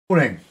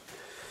Morning.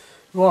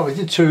 Right, we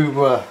did two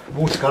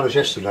watercolours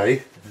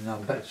yesterday, and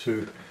I'm back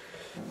to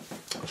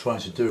trying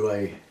to do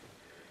an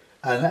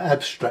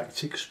abstract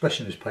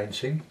expressionist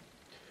painting.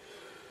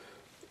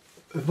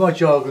 If my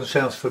jargon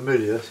sounds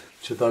familiar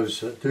to those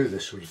that do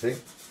this sort of thing,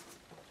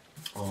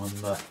 I'm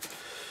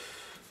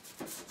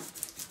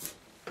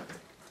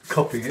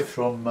copying it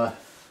from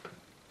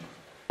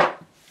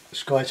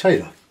Sky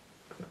Taylor.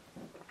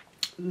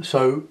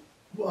 So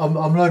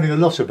I'm learning a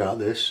lot about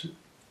this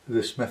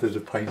method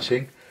of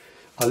painting.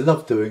 I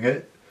love doing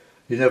it.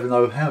 You never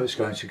know how it's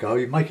going to go.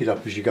 You make it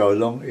up as you go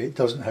along. It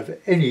doesn't have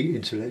any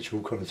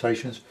intellectual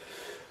connotations.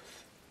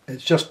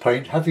 It's just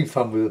paint, having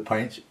fun with the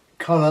paint,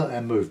 colour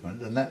and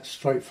movement, and that's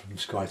straight from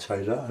Sky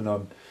Taylor. And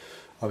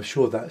I'm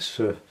sure that's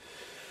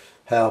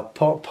how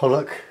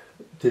Pollock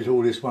did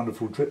all his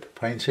wonderful drip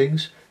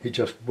paintings. He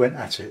just went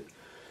at it.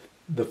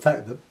 The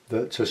fact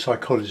that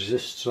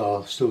psychologists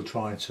are still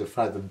trying to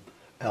fathom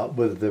out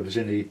whether there was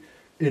any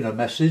inner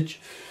message,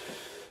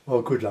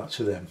 well, good luck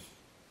to them.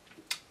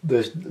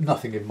 There's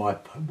nothing in my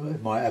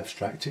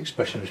abstract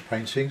expressionist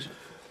paintings.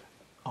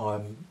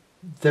 I'm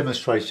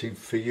demonstrating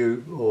for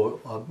you, or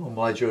I'm on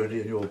my journey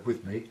and you're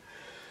with me.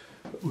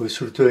 We're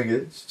sort of doing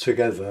it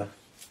together,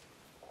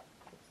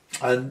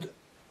 and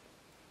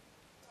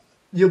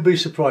you'll be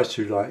surprised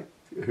who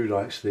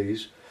likes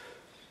these.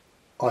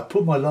 I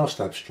put my last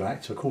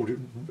abstract, I called it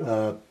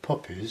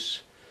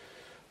Poppies,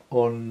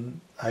 on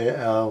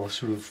our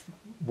sort of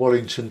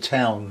Wallington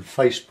Town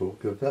Facebook.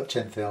 There are about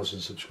 10,000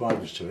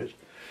 subscribers to it,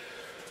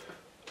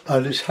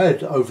 and it's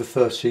had over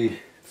 30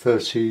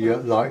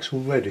 likes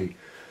already,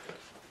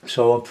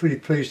 so I'm pretty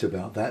pleased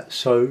about that.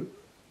 So,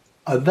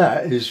 and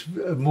that is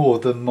more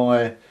than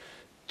my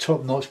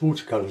top-notch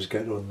watercolours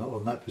get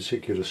on that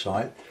particular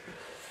site.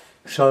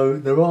 So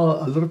there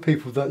are a lot of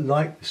people that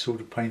like this sort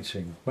of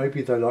painting.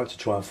 Maybe they like to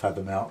try and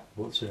fathom out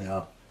what's in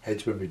our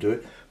heads when we do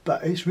it,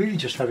 but it's really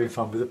just having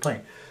fun with the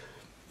paint.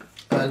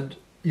 And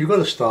you've got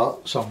to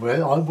start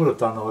somewhere. What I've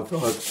done, I've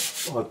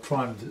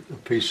primed a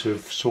piece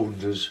of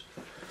Saunders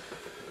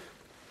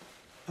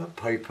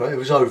paper. It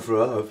was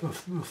over a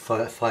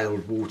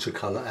failed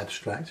watercolour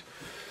abstract,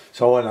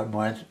 so I don't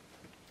mind.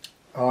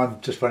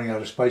 I'm just running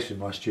out of space in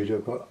my studio.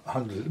 I've got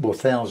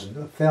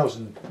 1,000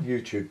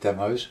 YouTube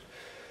demos,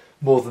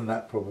 more than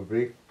that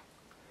probably.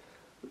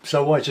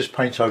 So I just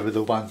paint over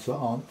the ones that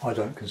I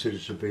don't consider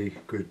to be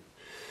good,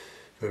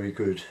 very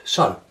good.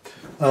 So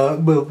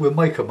we'll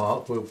make a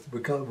mark. We'll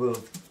go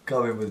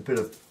in with a bit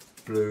of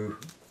blue,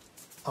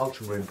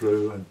 ultramarine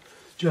blue, and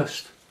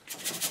just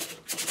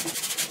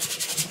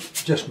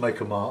make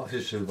a mark.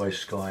 This is the way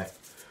Sky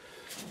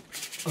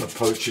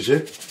approaches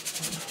it.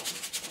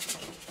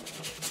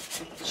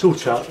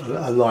 Sort out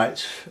a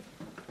light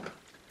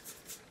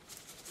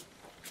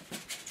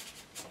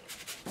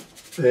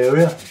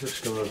area,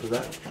 just go over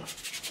that,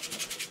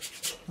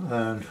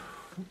 and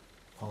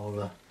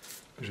I'll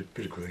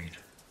bit of green,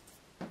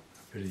 a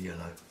bit of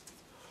yellow,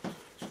 a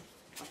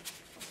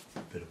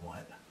bit of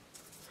white.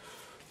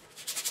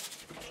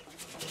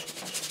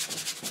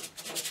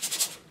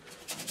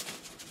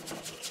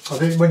 I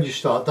think when you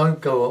start,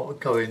 don't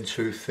go in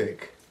too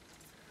thick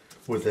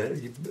with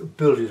it. You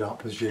build it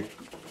up as you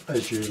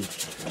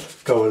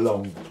go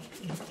along.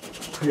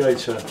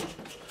 Create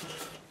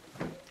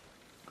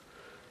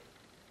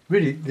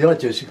really, the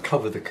idea is to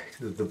cover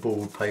the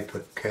board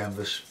paper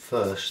canvas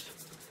first,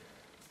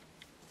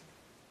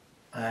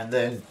 and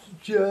then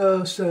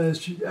just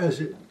as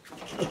it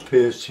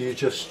appears to you,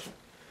 just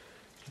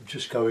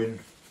go in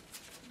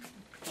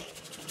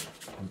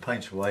and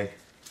paint away.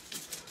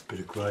 A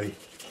bit of grey.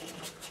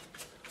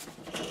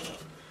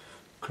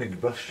 Clean the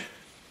brush.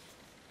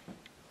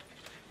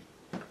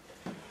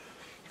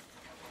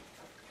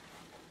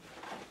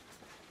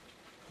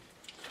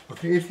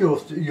 Okay, if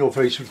you're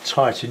very sort of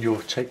tight in your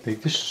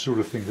technique, this is the sort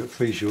of thing that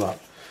frees you up.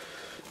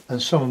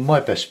 And some of my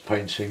best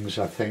paintings,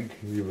 I think,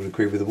 you will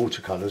agree with the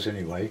watercolours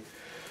anyway,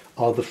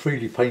 are the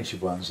freely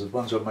painted ones, the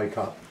ones I make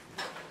up.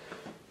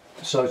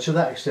 So to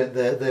that extent,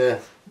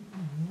 they're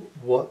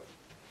what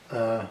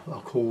are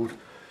called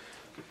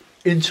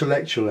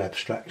intellectual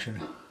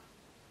abstraction,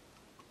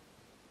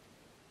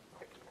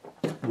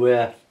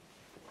 where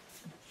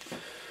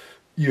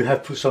you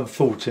have put some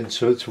thought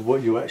into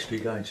what you're actually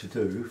going to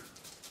do.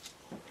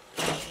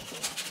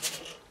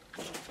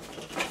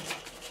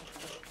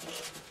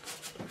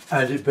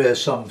 And it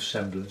bears some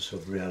semblance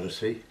of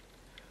reality,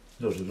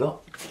 not a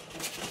lot,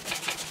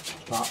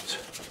 but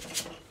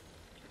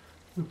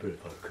a bit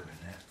of ochre in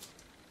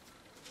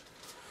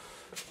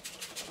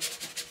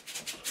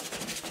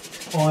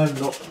there. I'm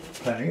not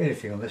planning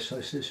anything on this.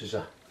 This is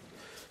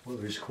what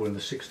we used to call in the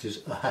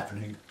 60s a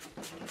happening.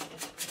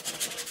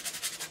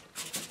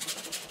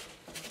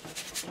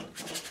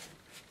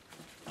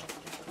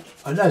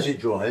 And as it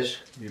dries,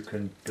 you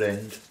can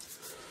blend.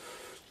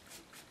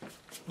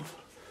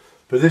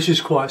 But this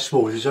is quite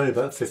small. It's only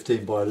about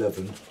 15 by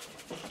 11,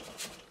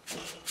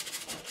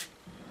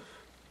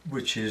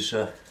 which is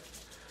sort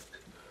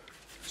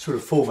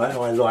of format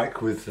I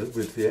like with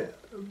the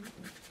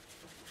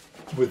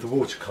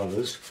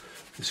watercolours.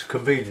 It's a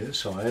convenient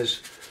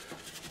size,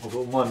 I've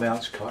got my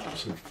mounts cut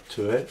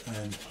to it,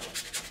 and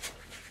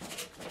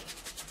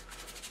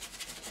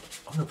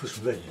I'm going to put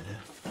some red in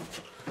there.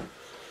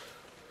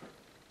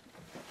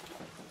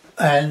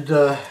 And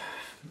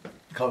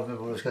can't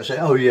remember what I was going to say.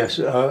 Oh yes,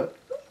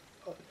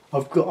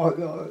 I've got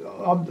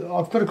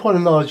a quite a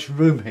large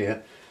room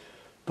here,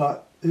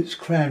 but it's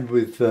crammed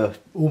with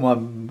all my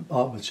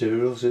art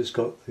materials. You've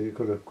got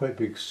a great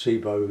big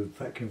Sebo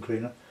vacuum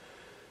cleaner,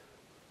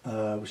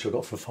 which I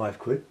got for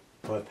 £5,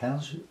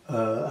 £5.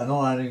 An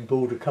ironing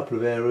board, a couple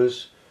of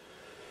errors,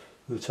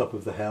 at the top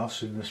of the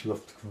house in this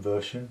loft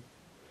conversion.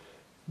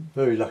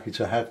 Very lucky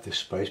to have this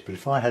space, but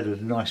if I had a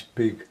nice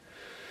big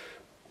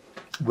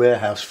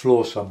warehouse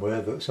floor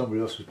somewhere that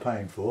somebody else was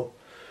paying for,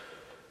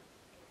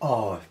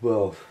 oh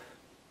well,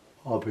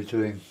 I'll be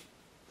doing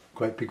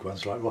great big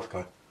ones like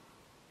Rothko.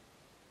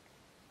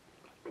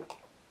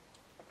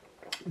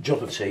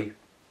 Job of tea.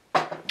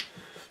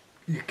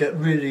 You get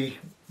really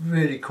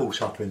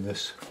caught up in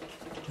this.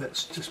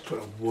 Let's just put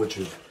a wodge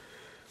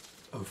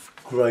of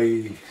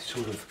grey,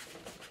 sort of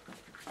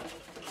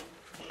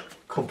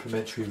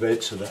complementary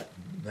red to that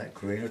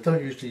green. I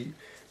don't usually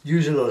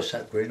use a lot of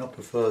sap green. I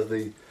prefer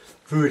the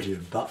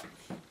Viridian, but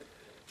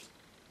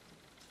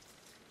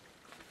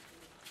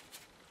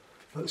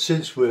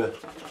since we're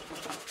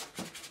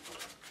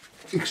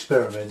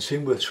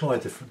experimenting, we'll try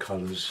different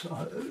colours.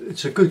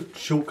 It's a good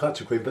shortcut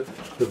to green, but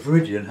the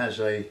Viridian has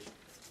an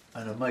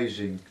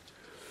amazing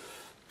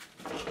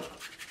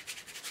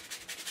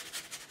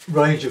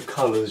range of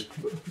colours,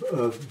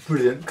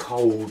 brilliant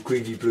cold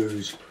greeny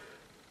blues.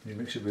 You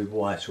mix it with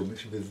white or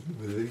mix it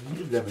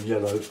with lemon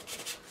yellow.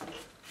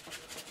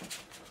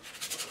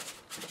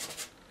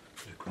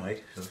 Bit of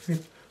grey, so if you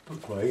put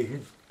grey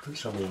in, put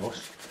somewhere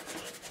else.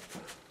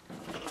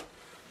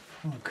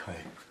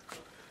 Okay,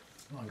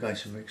 I'm going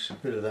to mix a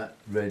bit of that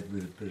red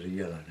with a bit of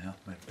yellow now,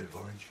 make a bit of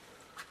orange.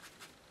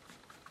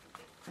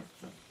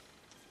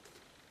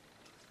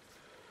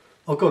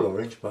 I've got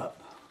orange, but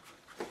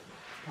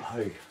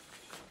hey.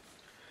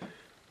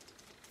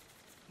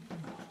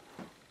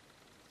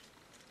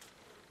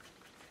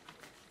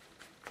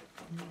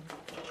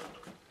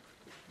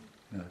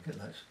 Now get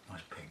that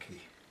nice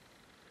pinky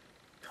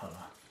colour.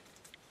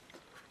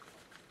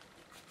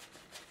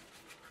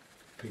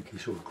 Pinky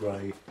sort of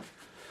grey.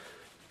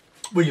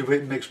 When you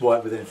mix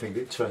white with anything,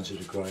 it turns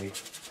into grey.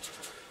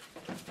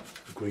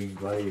 A green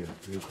grey, a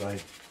blue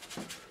grey.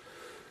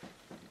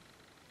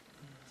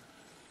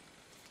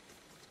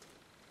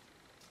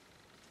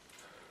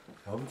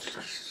 I'm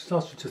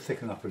starting to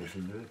thicken up a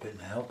little bit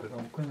now, but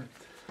I'm going to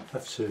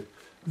have to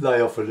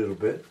lay off a little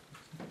bit.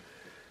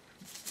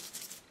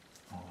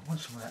 Oh, I want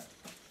some of that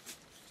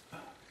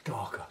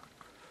darker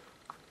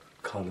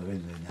colour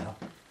in there now,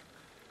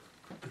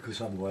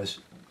 because otherwise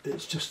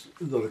it's just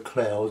a lot of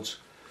clouds.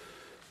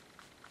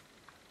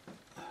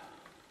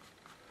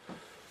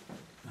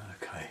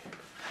 Okay,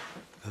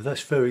 now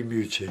that's very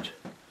muted,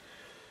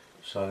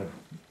 so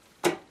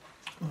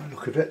when I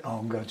look at it,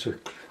 I'm going to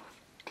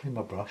clean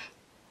my brush.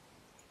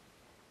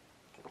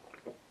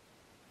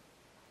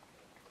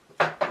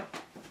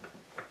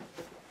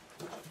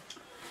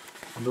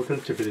 I'm not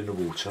going to dip it in the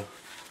water.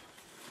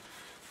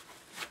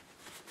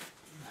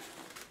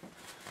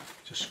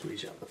 Just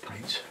squeeze out the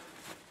paint.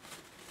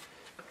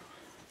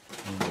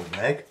 One more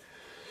rag.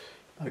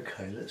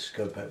 Okay, let's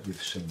go back with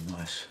some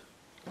nice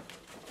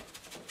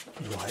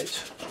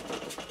light.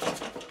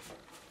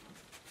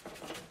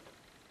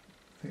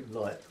 I think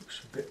light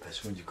looks a bit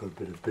better when you've got a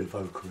bit of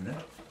ochre in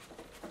it.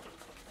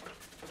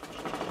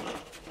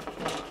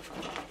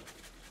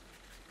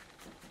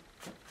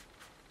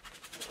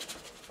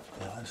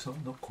 It's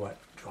not quite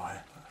dry.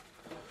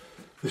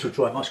 This will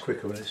dry much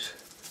quicker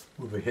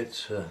when we hit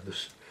the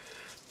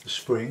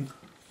spring.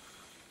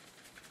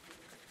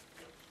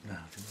 No,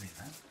 I didn't mean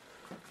that.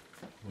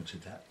 I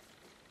wanted that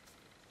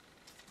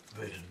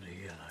red and the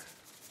yellow.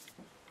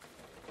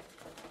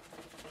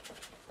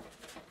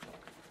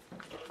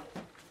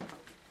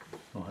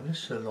 Right,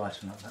 let's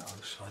lighten up that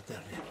other side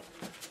down here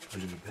a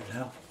little bit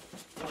now.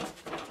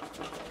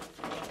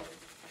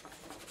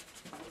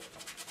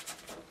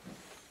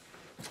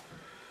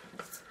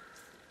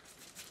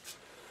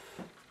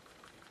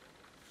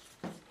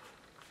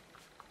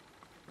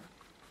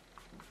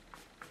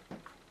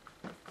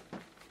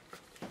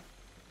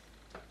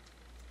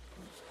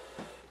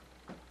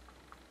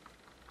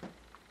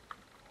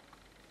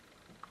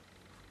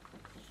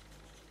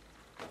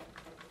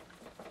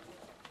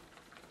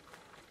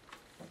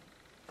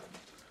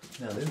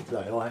 Now the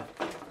other day I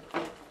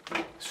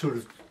sort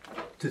of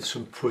did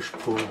some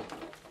push-pull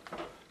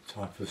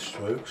type of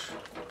strokes,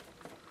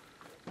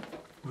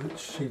 which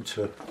seemed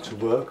to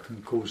work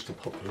and caused the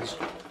poppies.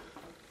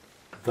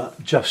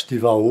 That just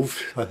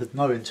evolved. I had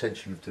no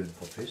intention of doing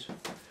poppies,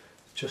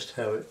 just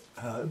how it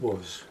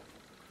was.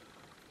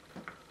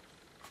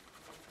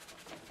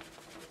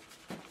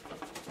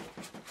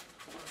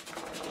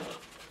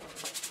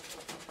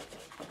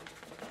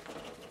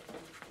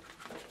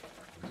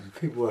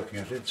 Keep working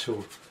at it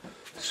until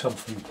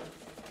something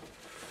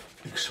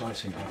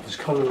exciting happens.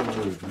 Colour and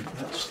movement,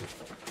 that's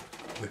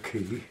the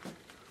key.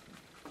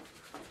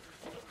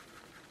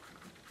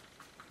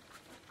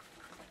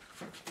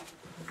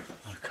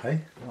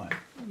 Okay, right,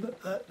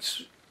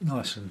 that's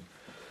nice and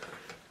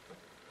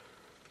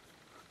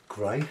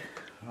grey.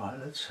 Right,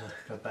 let's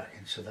go back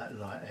into that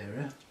light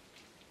area.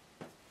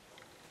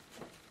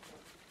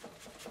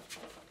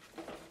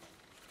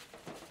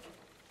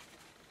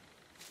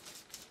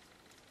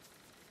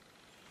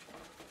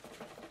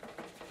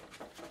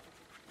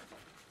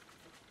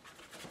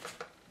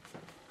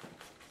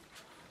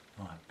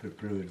 Right, a bit of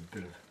blue and a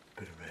bit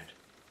of red.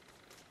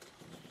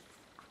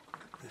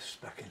 Put this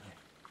back in there.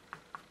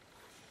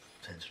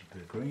 Sense a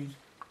bit of green.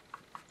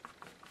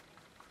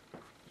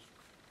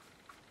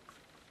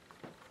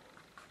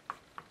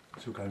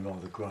 It's all going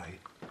rather grey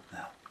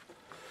now.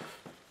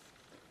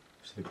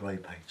 It's the grey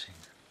painting.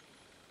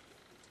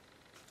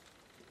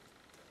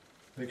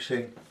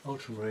 Mixing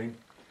ultramarine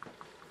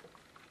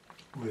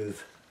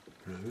with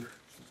blue.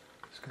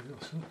 Let's get it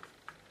also.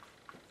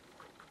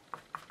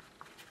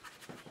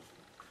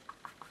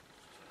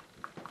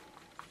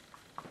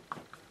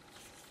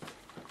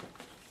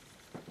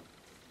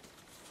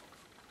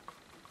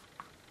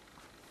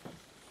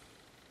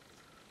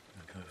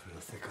 Go for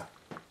the thicker.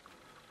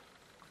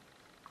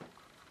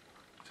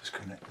 Just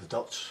connect the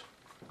dots.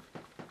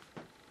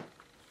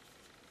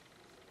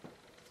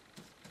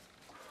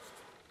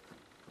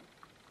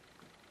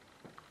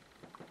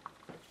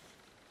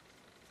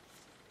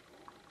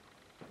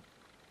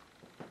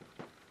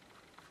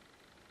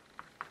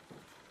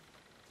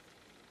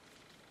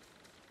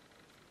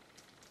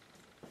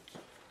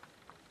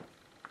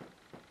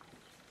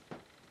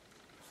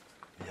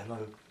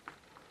 Yellow.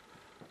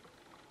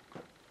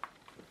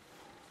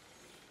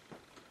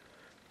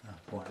 Now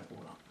white it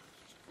all up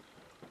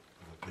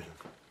with a bit of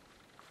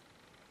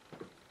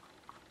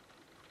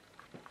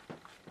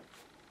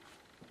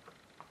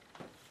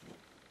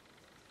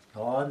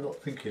no, I'm not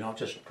thinking, I'm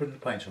just putting the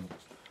paint on.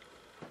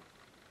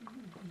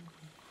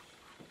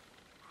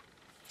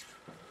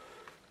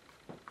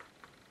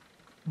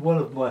 One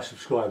of my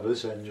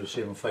subscribers, and you'll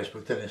see him on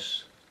Facebook,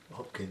 Dennis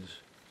Hopkins,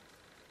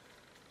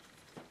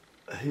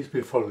 he's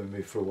been following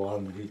me for a while,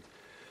 and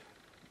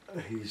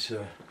he's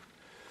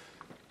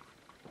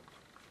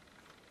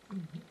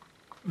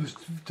was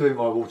doing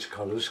my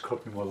watercolours,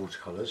 copying my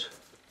watercolours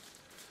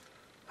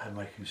and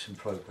making some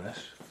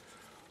progress.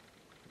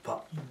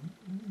 But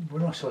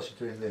when I started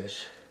doing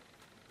this,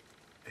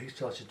 he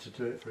started to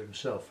do it for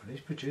himself, and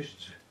he's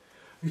produced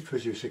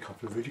a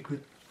couple of really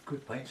good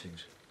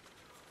paintings.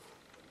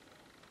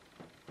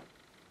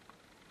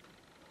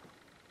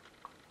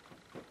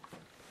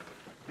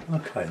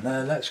 Okay,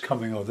 now that's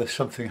coming on, there's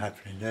something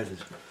happening there.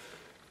 There's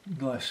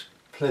nice,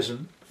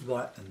 pleasant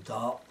light and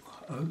dark,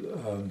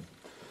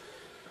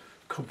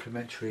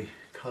 complementary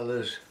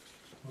colours.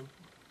 I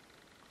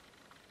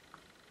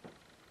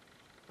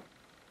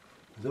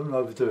don't want to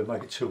overdo it,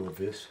 make it too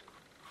obvious.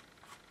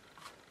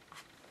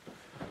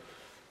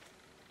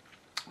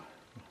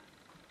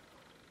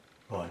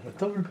 Right, I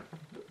don't want to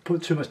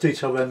put too much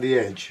detail around the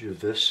edge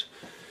of this.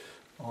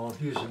 I'll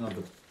use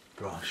another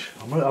brush.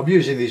 I'm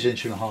using these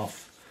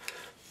 1.5"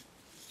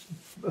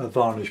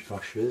 varnish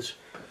brushes.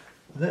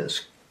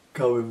 Let's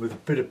go in with a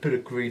bit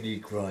of greeny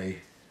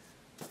grey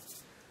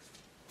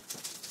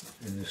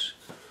in this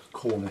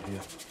corner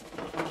here,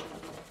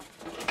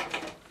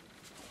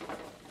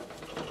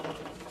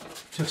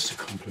 just to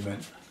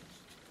complement.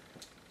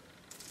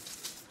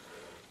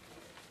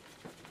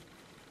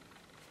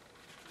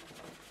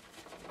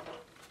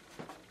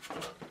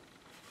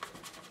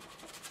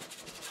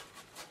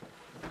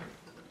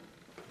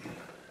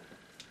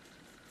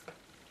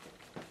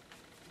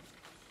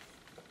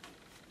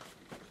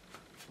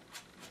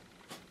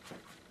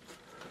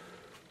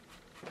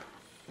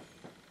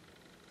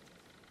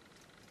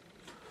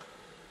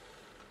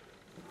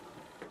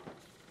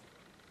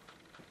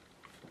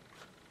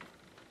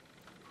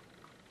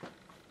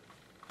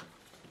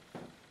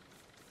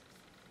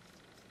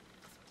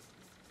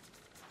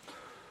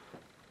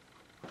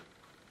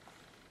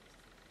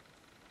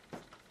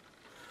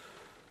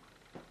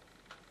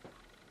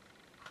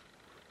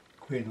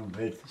 Green on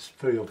red, it's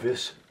very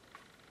obvious,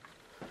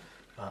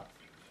 but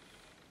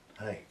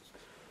hey.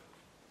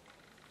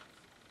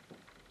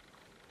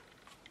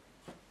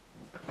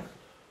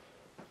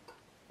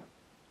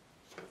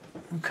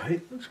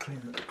 Okay, let's clean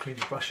the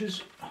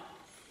brushes.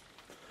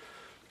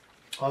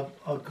 I'm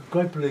a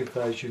great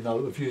believer, as you know,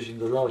 of using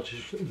the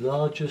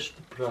largest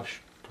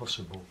brush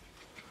possible,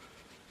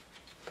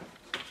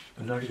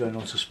 and only going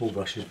on to small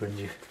brushes when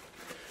you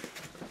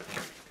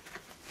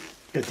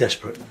get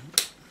desperate.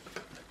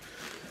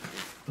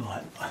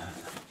 Right,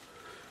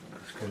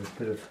 let's get a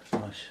bit of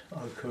nice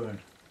ochre and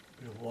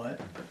a bit of white.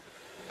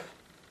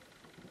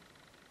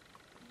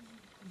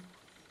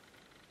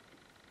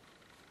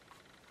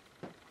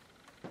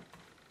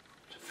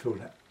 To fill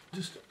that,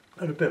 just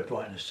add a bit of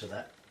brightness to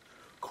that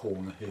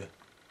corner here.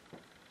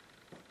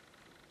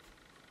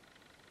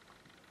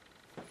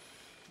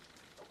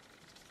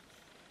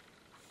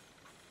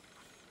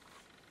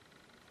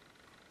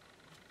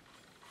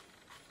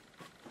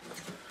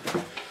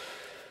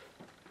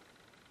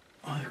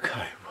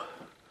 Okay,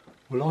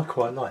 well I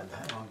quite like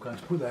that. I'm going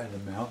to put that in the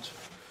mount.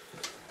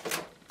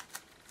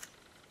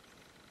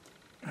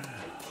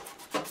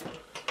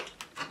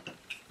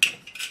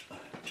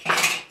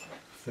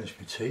 Finish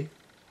my tea.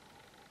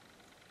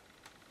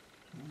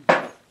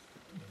 Right,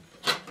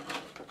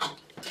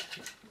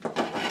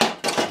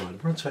 I'm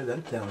going to take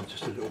that down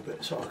just a little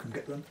bit so I can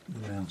get the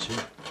mounting.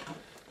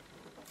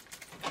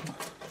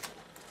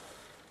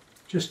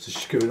 Just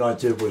to give an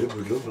idea of what it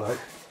would look like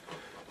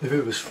if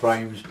it was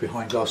framed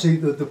behind glass. See,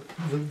 the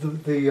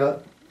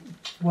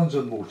ones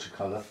on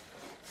watercolour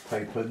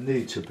paper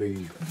need to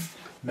be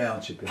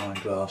mounted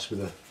behind glass with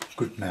a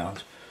good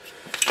mount.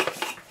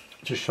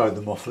 Just show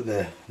them off at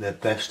their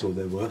best or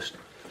their worst.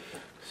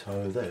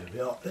 So there we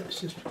are. Let's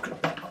just clip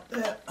that up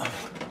there.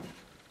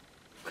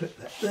 Clip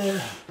that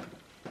there.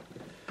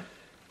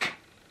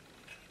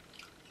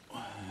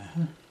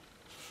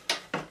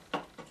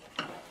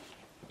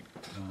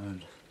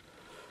 And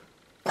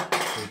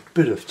a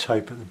bit of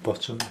tape at the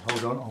bottom.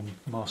 Hold on,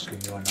 I'm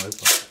masking you, I know.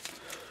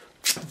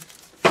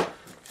 But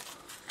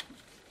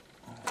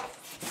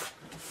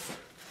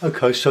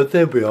okay, so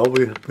there we are.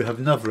 We have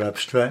another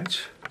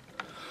abstract.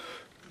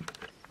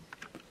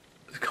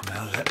 Come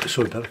out of that.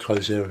 Sorry about the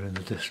closed area in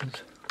the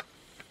distance.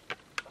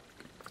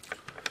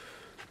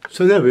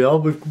 So there we are.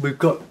 We've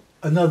got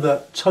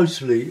another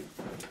totally,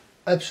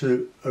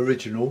 absolute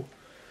original.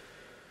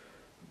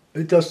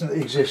 It doesn't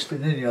exist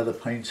in any other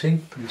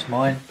painting. It's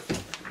mine.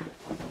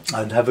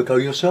 And have a go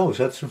yourselves.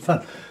 Have some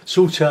fun.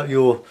 Sort out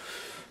your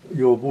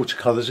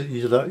watercolours that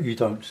you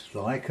don't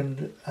like,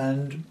 and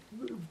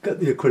get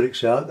the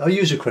acrylics out. I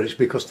use acrylics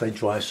because they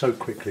dry so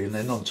quickly and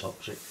they're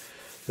non-toxic.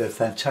 They're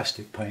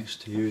fantastic paints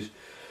to use.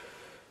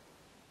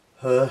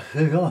 There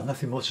you go.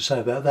 Nothing more to say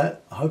about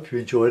that. I hope you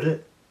enjoyed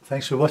it.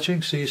 Thanks for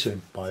watching. See you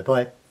soon. Bye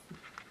bye.